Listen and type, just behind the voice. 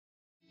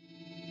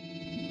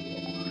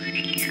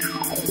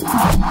Hello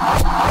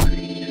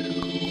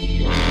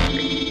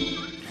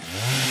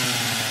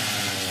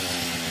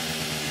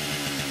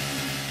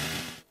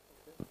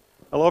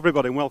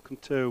everybody and welcome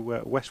to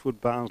Westwood,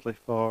 Barnsley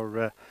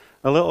for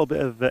a little bit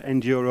of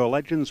Enduro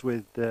Legends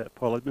with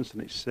Paul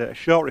Edmondson. It's a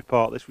short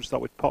report. This was thought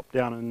we'd pop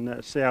down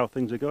and see how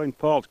things are going.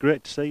 Paul, it's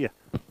great to see you.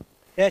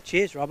 Yeah,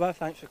 cheers Robbo,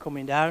 thanks for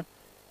coming down.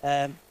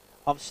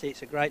 Obviously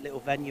it's a great little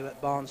venue at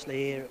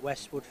Barnsley here at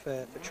Westwood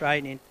for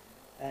training,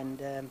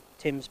 and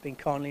Tim's been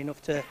kindly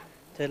enough to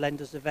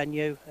lend us the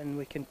venue, and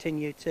we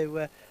continue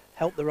to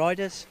help the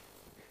riders.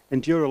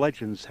 Enduro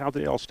Legends, how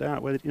did it all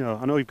start? Where did,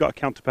 I know you've got a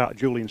counterpart,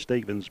 Julian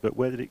Stevens, but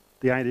where did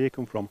the idea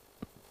come from?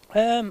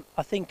 I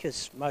think,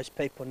 as most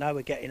people know,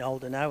 we're getting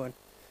older now, and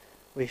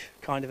we've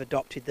kind of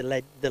adopted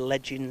the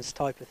Legends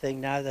type of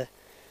thing now, the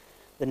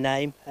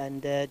name.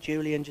 And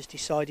Julian just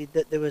decided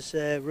that there was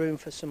room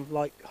for some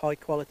high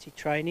quality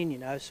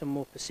training, some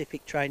more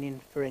specific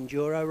training for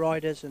enduro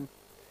riders, and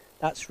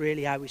that's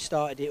really how we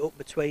started it up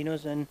between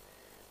us. And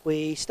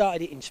we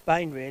started it in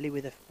Spain really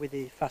with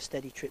the Fast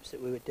Eddy trips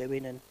that we were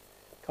doing, and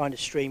kind of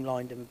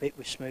streamlined them a bit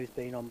with Smooth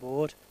being on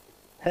board,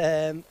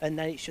 and then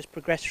it's just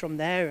progressed from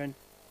there. And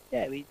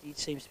yeah, it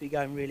seems to be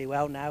going really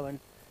well now, and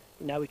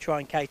we try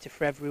and cater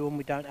for everyone.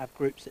 We don't have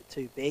groups that are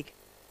too big,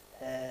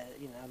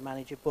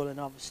 manageable. And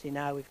obviously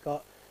now we've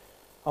got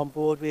on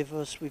board with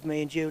us, with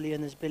me and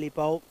Julian, there's Billy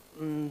Bolt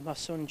and my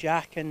son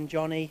Jack and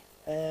Johnny,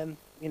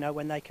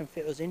 when they can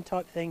fit us in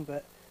type thing.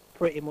 But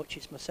pretty much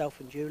it's myself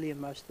and Julian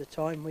most of the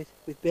time with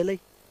Billy.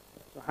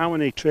 So how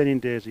many training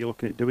days are you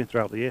looking at doing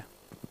throughout the year?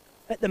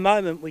 At the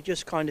moment we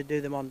just kind of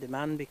do them on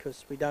demand,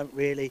 because we don't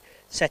really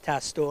set our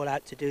stall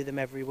out to do them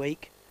every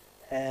week.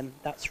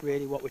 That's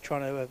really what we're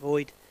trying to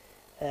avoid,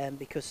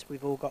 because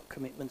we've all got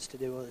commitments to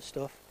do other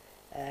stuff.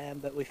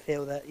 But we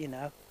feel that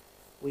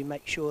we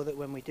make sure that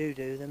when we do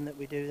them, that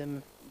we do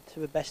them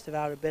to the best of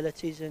our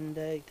abilities, and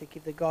to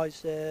give the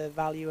guys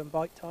value and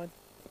bike time.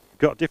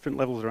 You've got different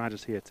levels of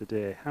riders here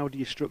today. How do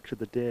you structure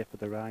the day for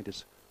the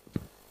riders?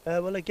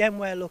 Well, again,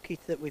 we're lucky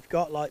that we've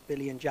got like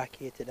Billy and Jack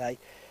here today,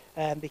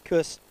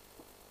 because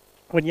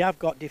when you have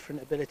got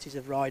different abilities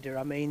of rider,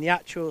 I mean, the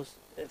actuals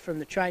from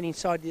the training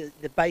side,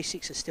 the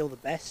basics are still the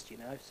best,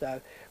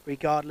 so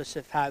regardless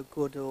of how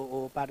good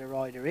or bad a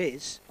rider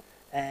is,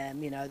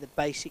 the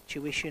basic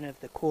tuition of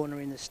the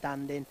cornering, the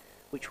standing,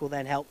 which will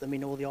then help them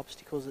in all the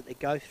obstacles that they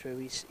go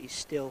through, is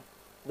still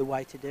the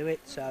way to do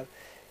it. So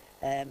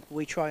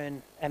we try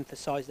and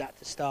emphasise that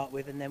to start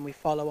with, and then we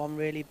follow on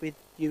really with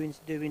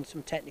doing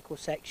some technical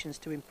sections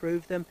to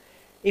improve them.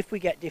 If we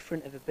get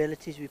different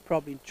abilities, we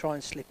probably try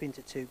and slip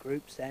into two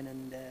groups then,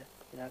 and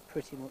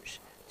pretty much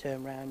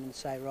turn around and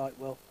say, right,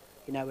 well,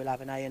 we'll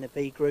have an A and a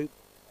B group,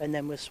 and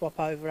then we'll swap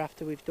over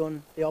after we've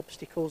done the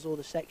obstacles or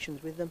the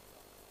sections with them.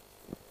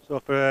 So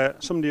for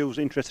somebody who's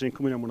interested in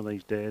coming on one of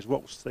these days,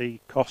 what's the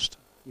cost,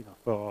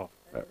 for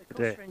a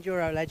day? For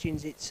Enduro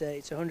Legends, it's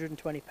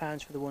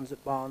 £120 for the ones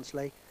at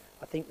Barnsley.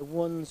 I think the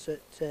ones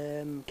at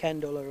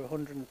Kendal are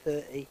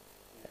 130.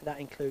 That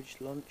includes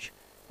lunch.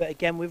 But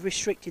again, we've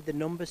restricted the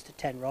numbers to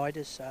 10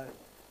 riders, so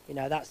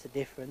that's the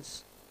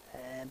difference.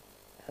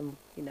 And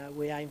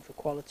we aim for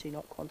quality,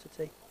 not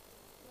quantity.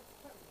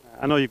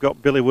 I know you've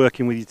got Billy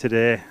working with you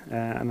today,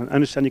 and I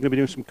understand you're going to be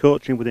doing some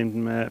coaching with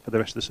him for the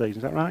rest of the season.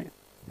 Is that right?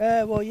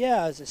 Well,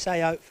 yeah. As I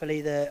say,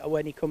 hopefully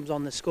when he comes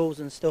on the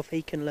schools and stuff,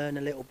 he can learn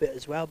a little bit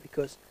as well,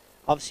 because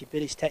obviously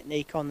Billy's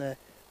technique on the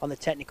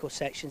technical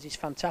sections is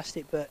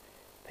fantastic. But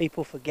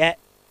people forget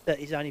that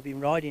he's only been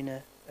riding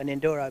an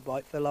enduro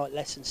bike for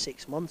less than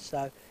 6 months,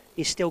 so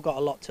he's still got a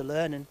lot to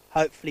learn. And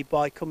hopefully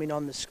by coming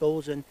on the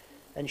schools and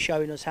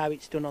showing us how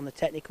it's done on the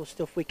technical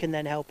stuff, we can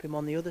then help him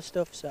on the other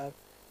stuff. So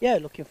yeah,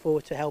 looking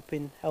forward to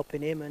helping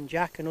him and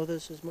Jack and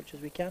others as much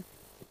as we can.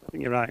 I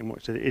think you're right in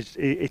what you said.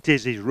 It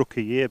is his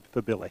rookie year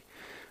for Billy,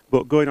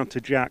 but going on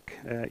to Jack,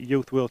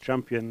 youth world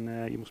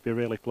champion, you must be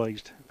really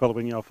pleased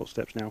following your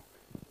footsteps now.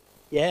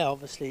 Yeah,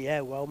 obviously,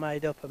 yeah, well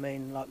made up. I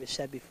mean, like we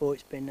said before,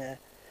 it's been a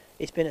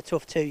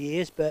tough 2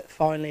 years, but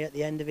finally at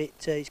the end of it,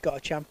 he's got a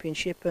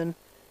championship, and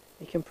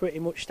he can pretty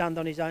much stand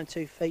on his own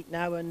 2 feet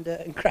now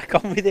and crack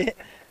on with it.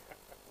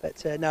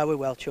 But no, we're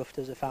well chuffed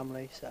as a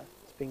family, so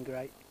it's been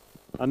great.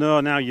 I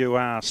know now you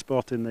are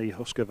sporting the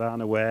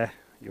Husqvarna wear,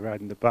 you're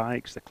riding the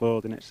bikes, the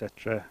clothing,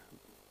 etc.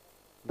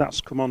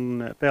 That's come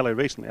on fairly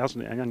recently,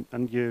 hasn't it?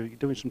 And you're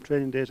doing some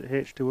training days at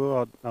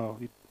H2O, or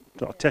you're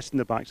sort of testing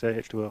the bikes at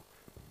H2O?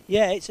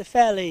 Yeah, it's a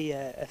fairly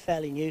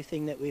new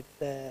thing that we've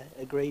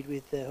agreed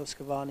with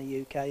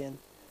Husqvarna UK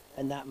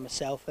and that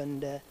myself,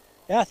 and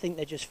yeah, I think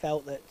they just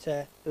felt that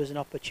there was an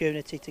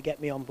opportunity to get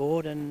me on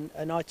board,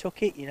 and I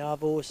took it.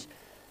 I've always,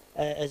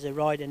 as a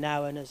rider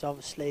now, and as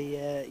obviously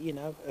a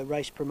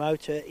race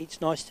promoter, it's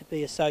nice to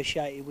be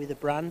associated with a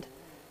brand,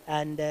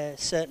 and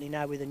certainly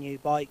now with the new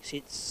bikes,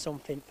 it's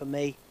something for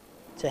me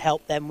to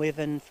help them with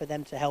and for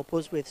them to help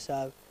us with.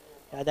 So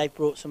they've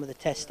brought some of the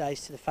test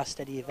days to the Fast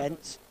Eddy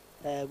events,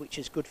 which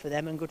is good for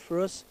them and good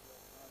for us.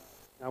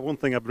 Now, one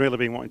thing I've really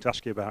been wanting to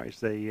ask you about is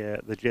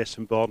the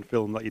Jason Bourne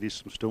film that you did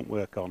some stunt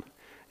work on.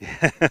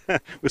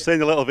 We're seeing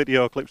the little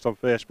video clips on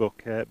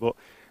Facebook, but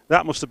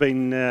That must have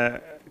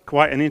been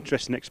quite an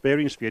interesting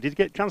experience for you. Did you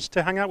get a chance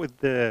to hang out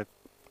with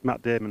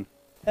Matt Damon?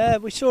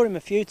 We saw him a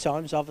few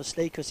times,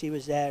 obviously, because he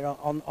was there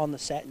on the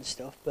set and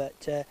stuff.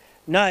 But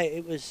no,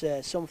 it was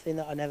something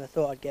that I never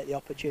thought I'd get the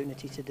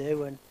opportunity to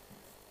do,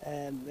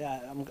 and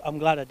yeah, I'm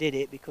glad I did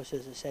it, because,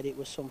 as I said, it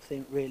was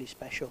something really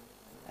special.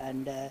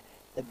 And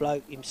the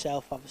bloke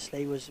himself,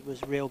 obviously, was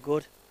real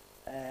good.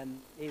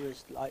 He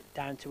was like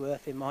down to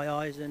earth in my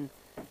eyes, and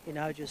you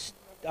know, just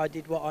I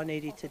did what I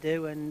needed to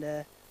do,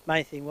 and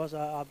main thing was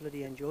I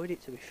bloody enjoyed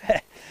it, to be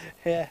fair.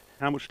 Yeah.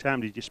 How much time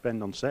did you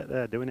spend on set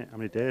there doing it? How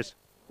many days?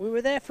 We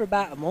were there for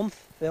about a month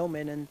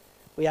filming, and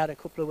we had a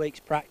couple of weeks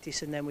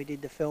practice, and then we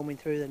did the filming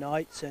through the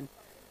nights. And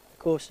of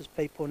course, as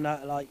people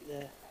know, like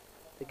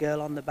the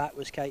girl on the back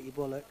was Katie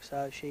Bullock,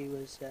 so she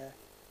was,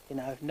 you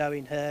know,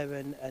 knowing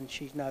her, and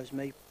she knows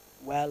me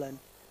well, and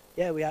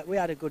yeah, we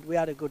had a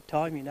good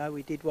time. You know,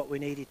 we did what we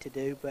needed to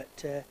do, but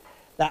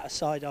that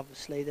aside,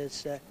 obviously,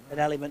 there's an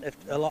element of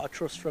a lot of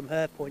trust from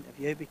her point of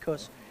view,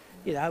 because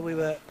you know, we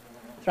were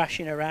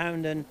thrashing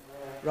around and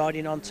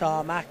riding on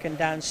tarmac and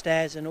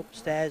downstairs and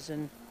upstairs,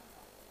 and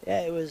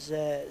yeah, it was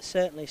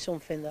certainly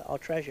something that I'll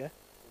treasure.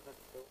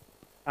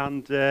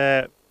 And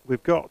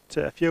we've got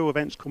a few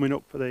events coming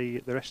up for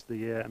the rest of the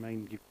year. I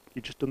mean,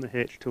 you've just done the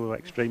H2O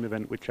Extreme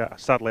event, which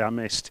sadly I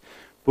missed,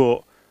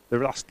 but the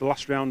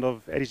last round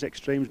of Eddy's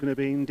Extreme is going to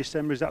be in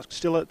December. Is that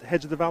still at the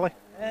Heads of the Valley?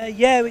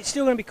 Yeah, it's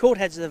still going to be called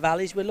Heads of the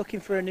Valleys. We're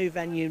looking for a new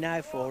venue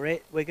now for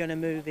it. We're going to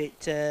move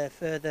it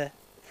further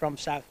from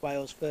South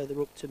Wales,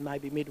 further up to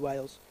maybe Mid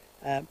Wales.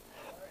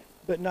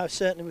 But no,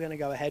 certainly we're going to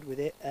go ahead with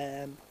it.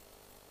 And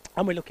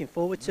we're looking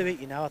forward to it.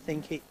 You know, I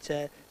think it's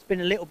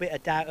been a little bit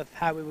of doubt of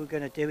how we were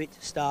going to do it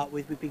to start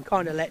with. We've been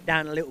kind of let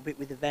down a little bit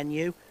with the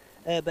venue.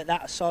 But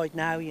that aside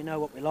now, you know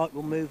what we like,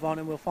 we'll move on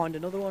and we'll find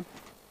another one.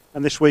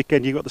 And this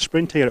weekend you've got the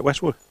sprint here at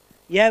Westwood?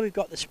 Yeah, we've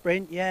got the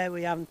sprint. Yeah,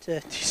 we haven't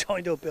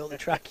designed or built the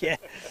track yet.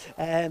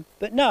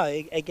 But no,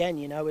 again,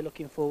 you know, we're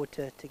looking forward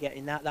to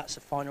getting that. That's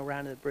the final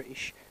round of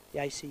the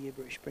ACU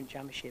British Sprint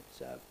Championship.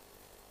 So,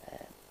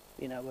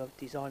 you know, we'll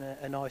design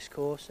a nice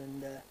course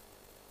and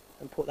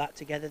put that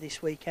together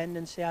this weekend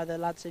and see how the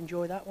lads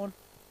enjoy that one.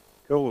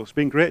 Cool. It's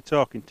been great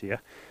talking to you.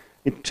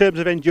 In terms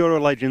of Enduro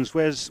Legends,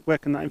 where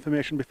can that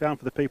information be found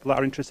for the people that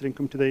are interested in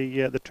coming to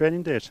the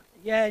training days?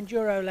 Yeah,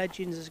 Enduro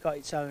Legends has got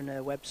its own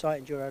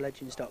website,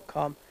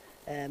 endurolegends.com.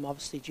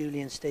 Obviously,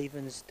 Julian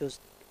Stevens does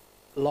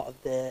a lot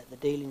of the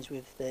dealings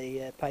with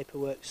the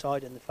paperwork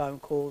side and the phone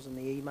calls and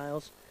the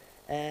emails.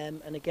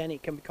 And again,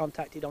 it can be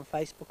contacted on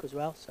Facebook as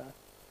well. So,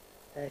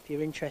 if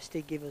you're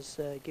interested, give us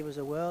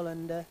a whirl,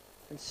 and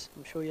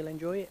I'm sure you'll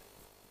enjoy it.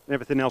 And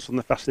everything else on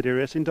the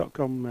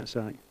fasteddy.com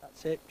site.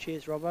 That's it.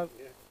 Cheers, Robbo.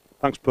 Yeah.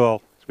 Thanks,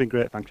 Paul. It's been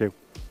great. Thank you.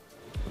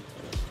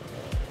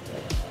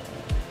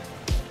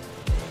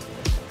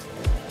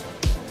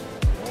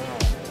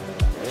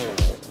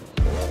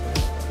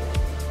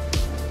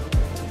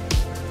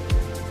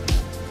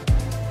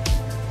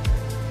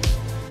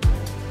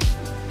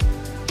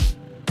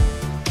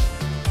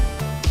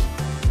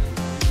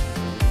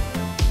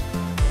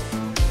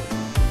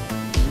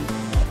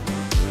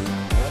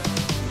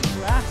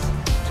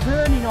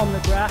 Turning on the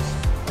grass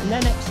and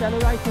then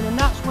accelerating, and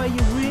that's where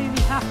you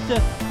really have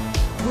to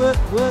work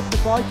the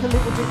bike a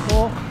little bit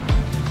more.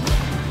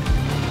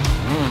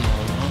 You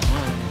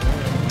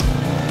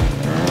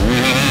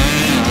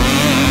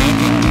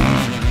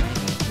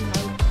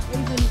know,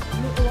 even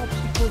little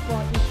obstacles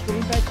like this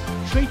stream bed,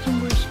 treat them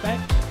with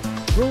respect.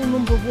 Rule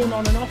number one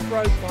on an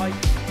off-road bike: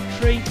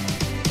 treat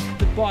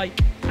the bike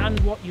and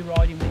what you're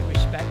riding with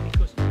respect,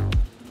 because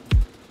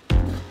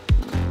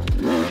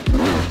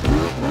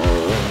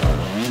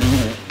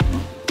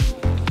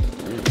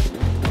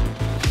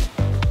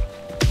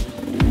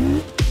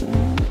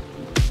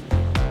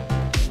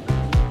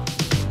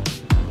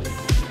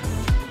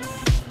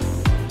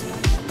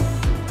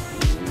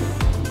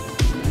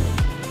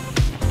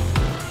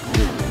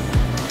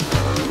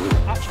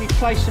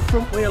place the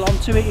front wheel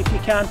onto it if you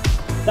can.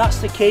 That's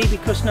the key,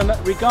 because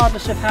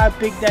regardless of how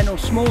big then or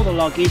small the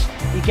log is,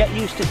 you get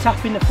used to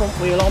tapping the front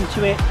wheel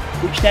onto it,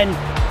 which then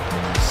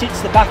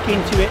sits the back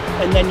into it,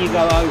 and then you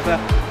go over.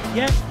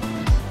 Yeah.